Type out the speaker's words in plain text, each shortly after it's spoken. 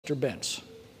Mr. Bentz.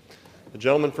 The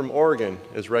gentleman from Oregon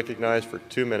is recognized for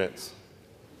 2 minutes.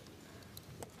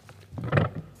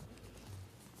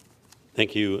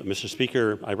 Thank you, Mr.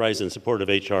 Speaker. I rise in support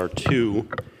of H.R. 2.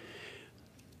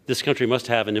 This country must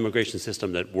have an immigration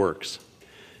system that works.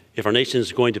 If our nation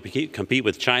is going to compete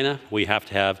with China, we have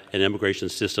to have an immigration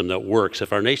system that works.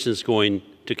 If our nation is going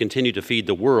to continue to feed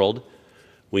the world,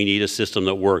 we need a system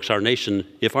that works.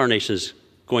 If our nation is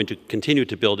going to continue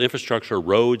to build infrastructure,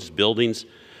 roads, buildings,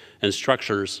 and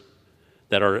structures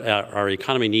that our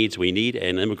economy needs, we need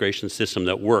an immigration system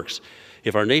that works.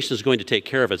 If our nation is going to take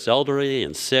care of its elderly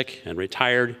and sick and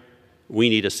retired, we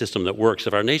need a system that works.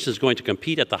 If our nation is going to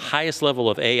compete at the highest level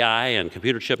of AI and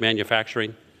computer chip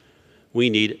manufacturing,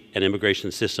 we need an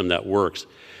immigration system that works.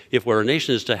 If our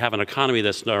nation is to have an economy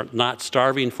that's not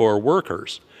starving for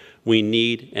workers, we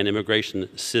need an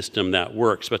immigration system that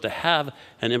works. But to have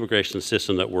an immigration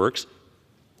system that works,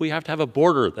 we have to have a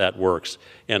border that works,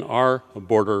 and our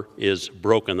border is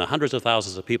broken. The hundreds of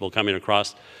thousands of people coming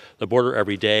across the border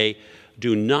every day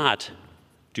do not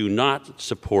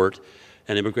support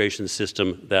an immigration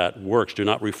system that works, do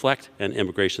not reflect an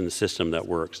immigration system that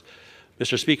works.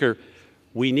 Mr. Speaker,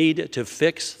 we need to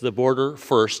fix the border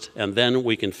first, and then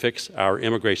we can fix our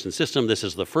immigration system. This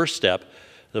is the first step,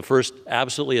 the first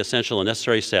absolutely essential and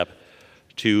necessary step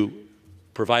to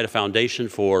provide a foundation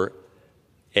for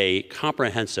a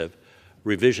comprehensive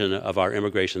revision of our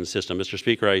immigration system. Mr.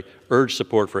 Speaker, I urge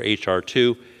support for H.R.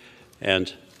 2,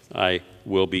 and I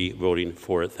will be voting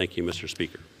for it. Thank you, Mr.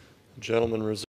 Speaker. Gentleman